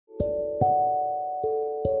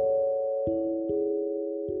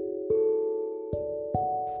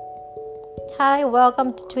Hi,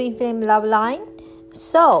 welcome to Twin Flame Love Line.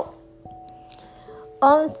 So,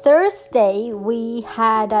 on Thursday, we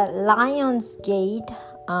had a Lionsgate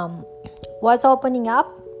was opening up,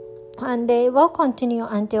 and they will continue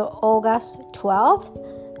until August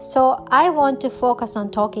 12th. So, I want to focus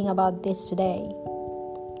on talking about this today.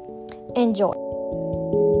 Enjoy.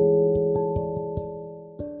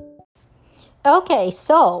 Okay,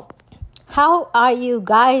 so how are you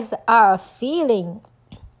guys feeling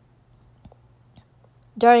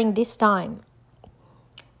during this time?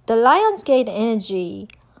 The Lionsgate energy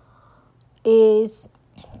is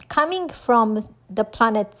coming from the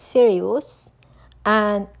planet Sirius,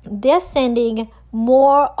 and they're sending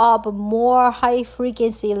more high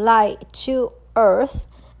frequency light to Earth.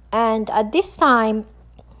 And at this time,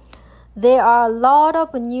 there are a lot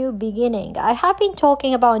of new beginning. I have been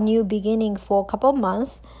talking about new beginning for a couple of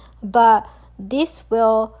months, but this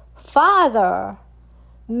will further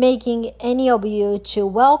making any of you to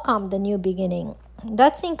welcome the new beginning.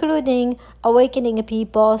 That's including awakening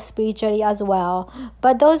people spiritually as well.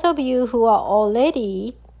 But those of you who are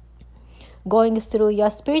already going through your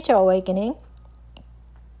spiritual awakening,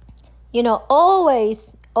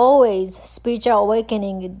 always spiritual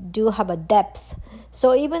awakening do have a depth.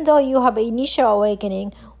 So even though you have initial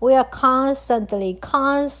awakening, we are constantly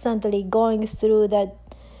going through that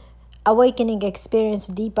awakening experience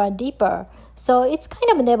deeper and deeper. So it's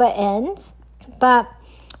kind of never ends. But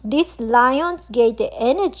this Lionsgate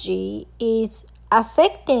energy is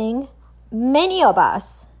affecting many of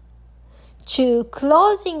us to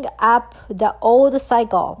closing up the old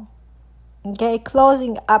cycle. Okay,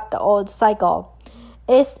 closing up the old cycle.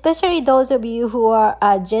 Especially those of you who are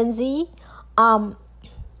Gen Z,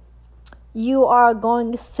 you are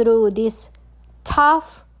going through this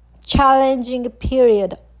tough, challenging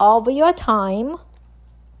period of your time.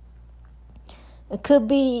 It could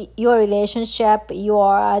be your relationship,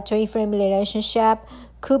 your twin flame relationship,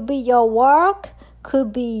 could be your work,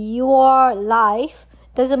 could be your life.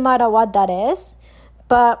 Doesn't matter what that is.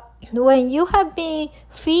 But when you have been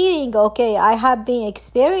feeling, I have been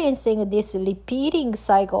experiencing these repeating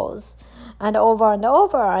cycles and over,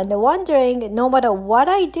 and wondering, no matter what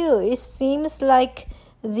I do, it seems like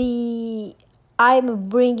I'm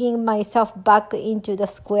bringing myself back into the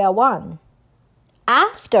square one.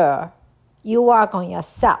 After you work on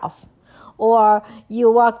yourself, or you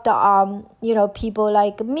worked on, people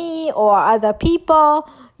like me or other people,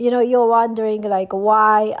 you're wondering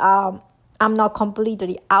why I'm not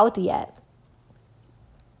completely out yet.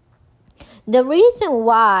 The reason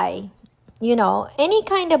why, any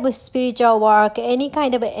kind of spiritual work, any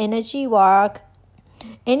kind of energy work,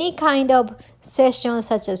 any kind of session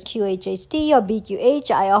such as QHHT or BQH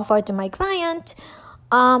I offer to my client,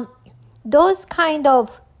 those kind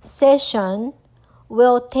of session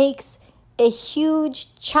will take a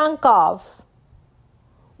huge chunk of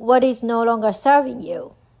what is no longer serving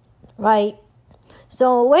you, right?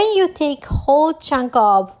 So when you take whole chunk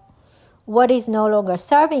of what is no longer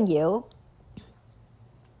serving you,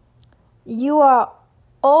 you are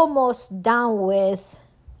almost done with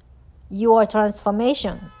your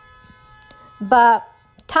transformation. But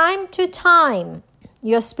time to time,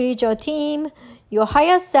 your spiritual team, your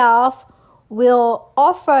higher self will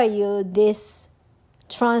offer you this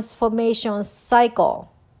transformation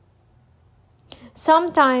cycle.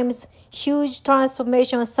 Sometimes huge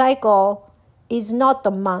transformation cycle is not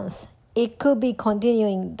a month. It could be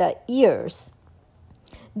continuing the years.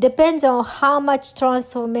 Depends on how much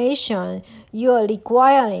transformation you are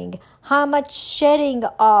requiring, how much shedding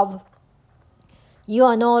of you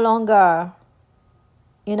are no longer,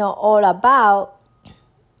 all about,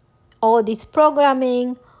 all this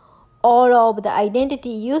programming, all of the identity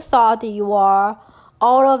you thought you are,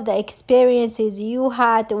 all of the experiences you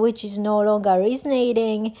had which is no longer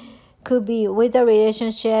resonating, could be with a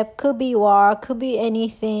relationship, could be work, could be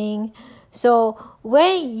anything. So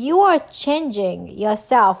when you are changing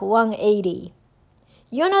yourself 180,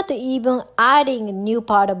 you're not even adding a new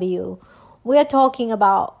part of you. We are talking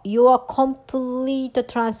about your complete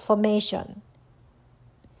transformation.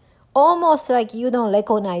 Almost like you don't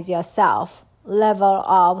recognize yourself level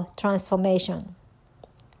of transformation,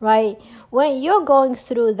 right? When you're going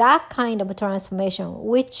through that kind of transformation,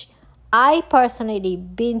 which I personally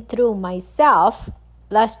been through myself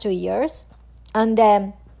last 2 years, and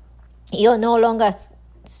then you're no longer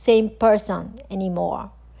same person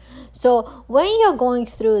anymore. So when you're going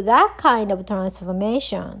through that kind of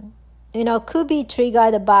transformation, could be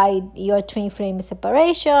triggered by your twin flame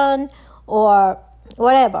separation or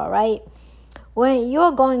whatever, right? When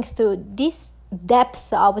you're going through this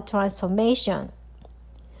depth of transformation,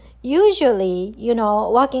 usually,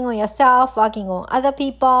 working on yourself, working on other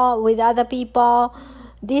people, with other people,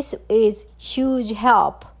 this is huge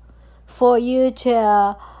help for you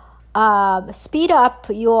to speed up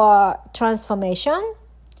your transformation.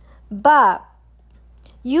 But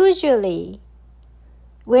usually,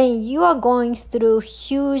 when you are going through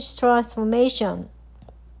huge transformation,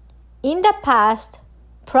 in the past,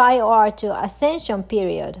 prior to ascension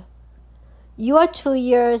period, your 2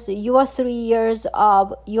 years, your 3 years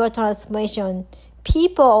of your transformation,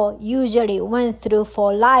 people usually went through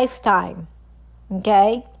for lifetime.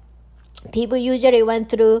 Okay? People usually went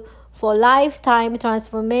through for lifetime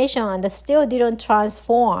transformation and still didn't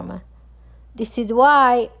transform. This is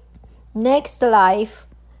why next life,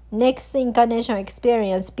 next incarnation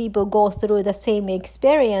experience, people go through the same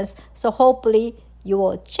experience. So hopefully you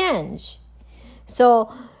will change.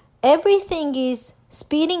 So everything is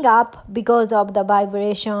speeding up because of the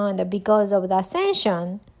vibration and because of the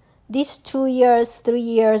ascension. These 2 years, 3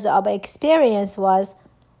 years of experience was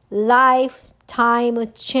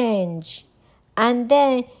lifetime change. And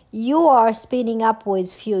then you are speeding up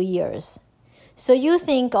with few years. So you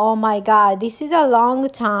think, oh my God, this is a long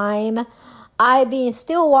time. I've been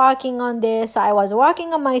still working on this. I was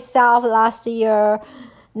working on myself last year.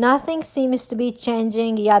 Nothing seems to be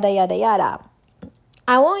changing, yada, yada, yada.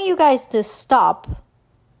 I want you guys to stop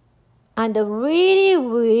and really,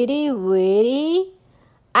 really, really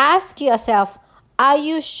ask yourself, are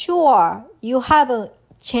you sure you haven't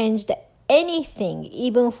changed anything,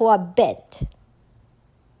 even for a bit?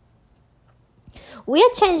 We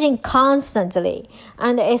are changing constantly,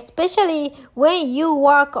 and especially when you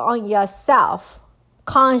work on yourself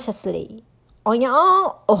consciously, on your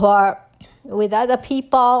own or with other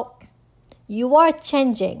people, you are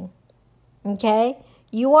changing, okay?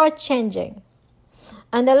 You are changing.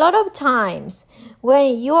 And a lot of times,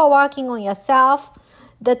 when you are working on yourself,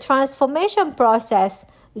 the transformation process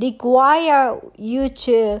requires you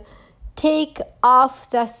to take off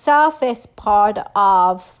the surface part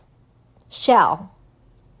of shell.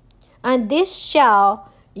 And this shell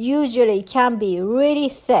usually can be really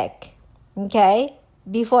thick, okay,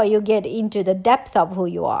 before you get into the depth of who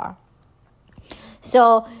you are.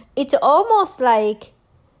 So it's almost like,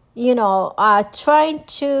 trying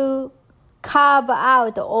to carve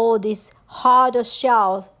out all these hard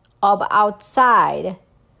shells of outside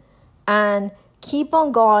and keep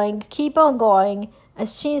on going. And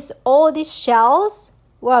since all these shells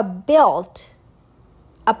were built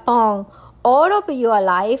upon all of your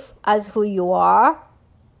life as who you are,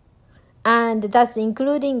 and that's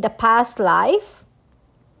including the past life,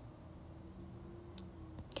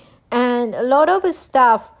 and a lot of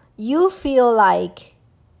stuff you feel like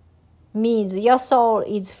means your soul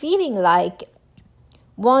is feeling like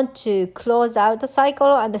want to close out the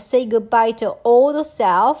cycle and say goodbye to old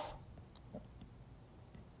self.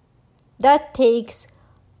 That takes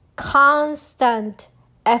constant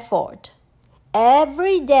effort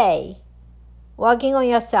every day, working on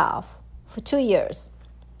yourself for 2 years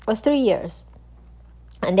or 3 years.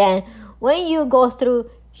 And then when you go through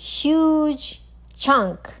huge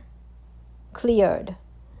chunk cleared,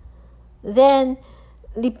 then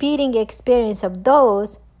repeating experience of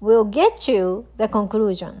those will get you the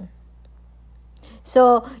conclusion.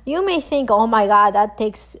 So you may think, oh my God, that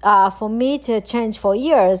takes for me to change for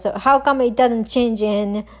years. How come it doesn't change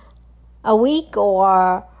in a week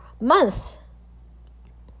or month?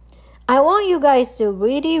 I want you guys to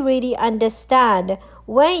really, really understand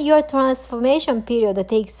when your transformation period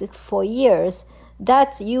takes 4 years,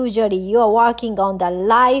 that's usually you're working on the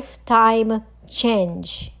lifetime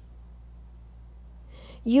change.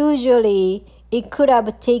 Usually, it could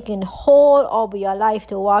have taken whole of your life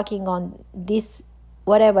to working on this,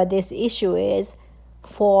 whatever this issue is,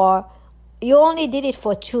 for you only did it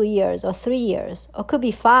for 2 years or 3 years, or could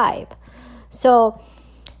be 5. So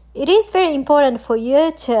it is very important for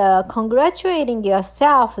you to congratulating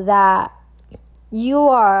yourself that you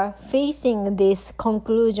are facing this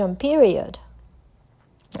conclusion period.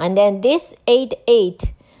 And then this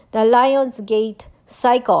 8-8, the Lionsgate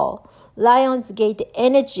cycle, Lionsgate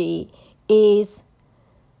energy is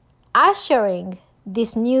ushering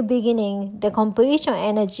this new beginning, the completion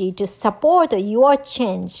energy, to support your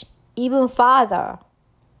change even further.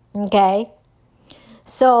 Okay?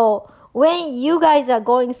 So when you guys are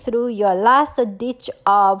going through your last ditch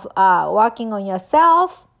of working on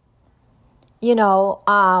yourself, you're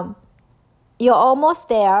almost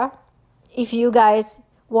there. If you guys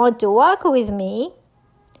want to work with me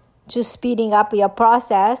to speeding up your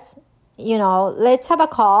process, let's have a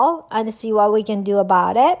call and see what we can do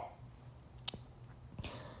about it.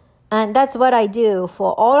 And that's what I do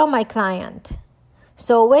for all of my clients.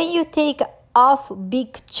 So when you take off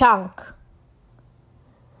big chunk,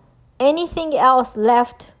 anything else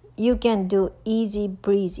left you can do easy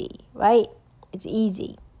breezy, right? It's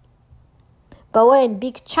easy. But when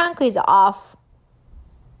big chunk is off,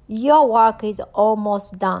 your work is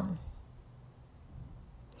almost done.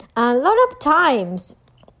 And a lot of times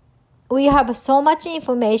we have so much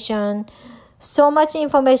information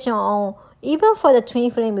on, even for the twin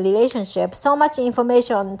flame relationship, so much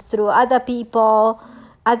information through other people's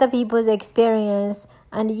experience,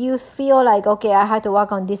 and you feel like, okay, I have to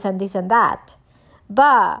work on this and this and that.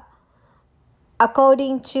 But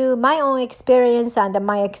according to my own experience and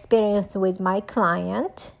my experience with my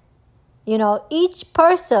client, each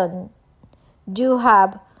person do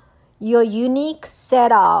have your unique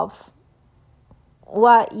set of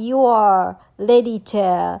what you are ready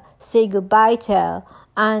to say goodbye to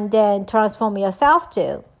and then transform yourself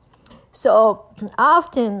to. So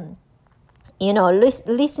often,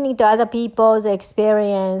 listening to other people's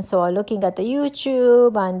experience or looking at the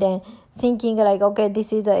YouTube and then thinking like, okay,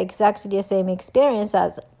 this is exactly the same experience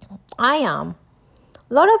as I am.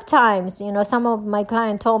 A lot of times, some of my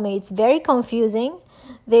clients told me it's very confusing.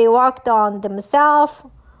 They worked on themselves,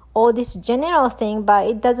 all this general thing, but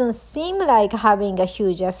it doesn't seem like having a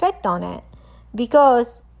huge effect on it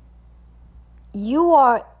because you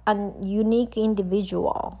are a unique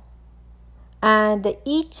individual. And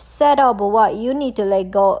each set of what you need to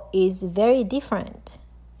let go is very different.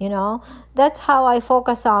 That's how I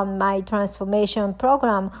focus on my transformation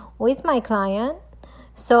program with my client.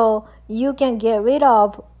 So you can get rid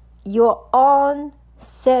of your own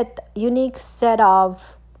unique set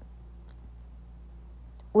of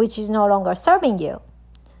which is no longer serving you.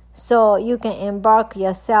 So you can embark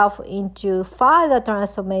yourself into further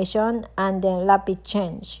transformation and then rapid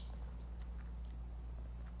change.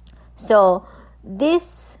 So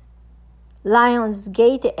this Lion's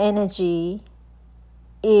Gate energy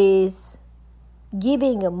is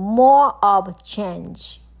giving more of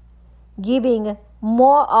change, giving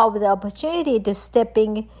more of the opportunity to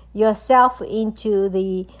stepping yourself into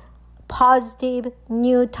the positive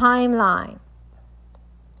new timeline.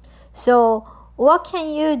 So what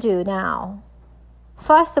can you do now?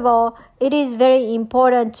 First of all, it is very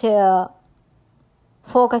important to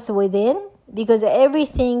focus within because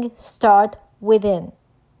everything starts within.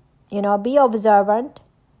 Be observant,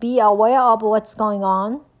 be aware of what's going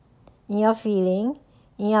on in your feeling,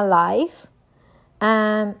 in your life.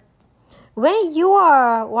 And when you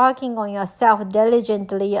are working on yourself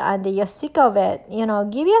diligently and you're sick of it,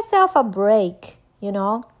 give yourself a break,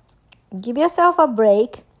 give yourself a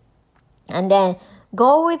break and then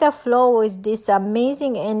go with the flow with this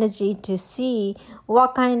amazing energy to see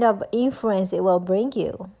what kind of influence it will bring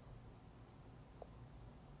you.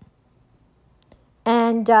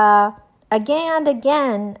 And again and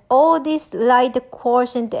again, all this light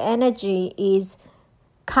quotient energy is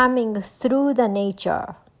coming through the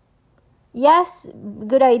nature. Yes,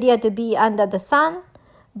 good idea to be under the sun,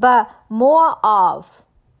 but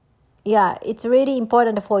it's really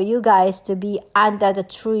important for you guys to be under the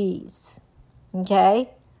trees.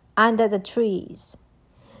 Okay? Under the trees.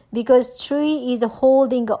 Because tree is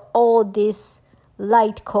holding all this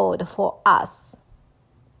light code for us.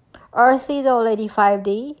 Earth is already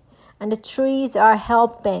 5D, and the trees are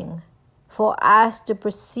helping for us to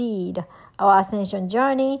proceed our ascension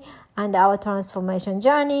journey and our transformation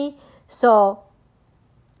journey. So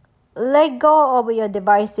let go of your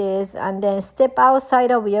devices and then step outside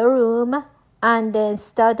of your room and then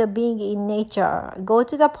start being in nature. Go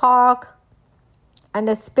to the park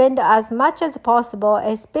and spend as much as possible,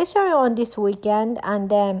 especially on this weekend and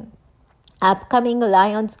then upcoming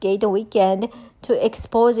Lion's Gate weekend, to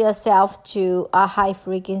expose yourself to a high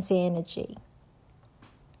frequency energy.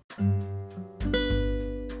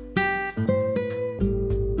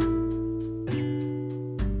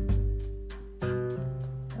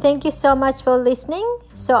 Thank you so much for listening.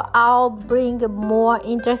 So I'll bring more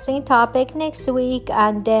interesting topic next week,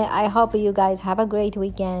 and then I hope you guys have a great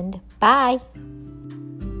weekend. Bye.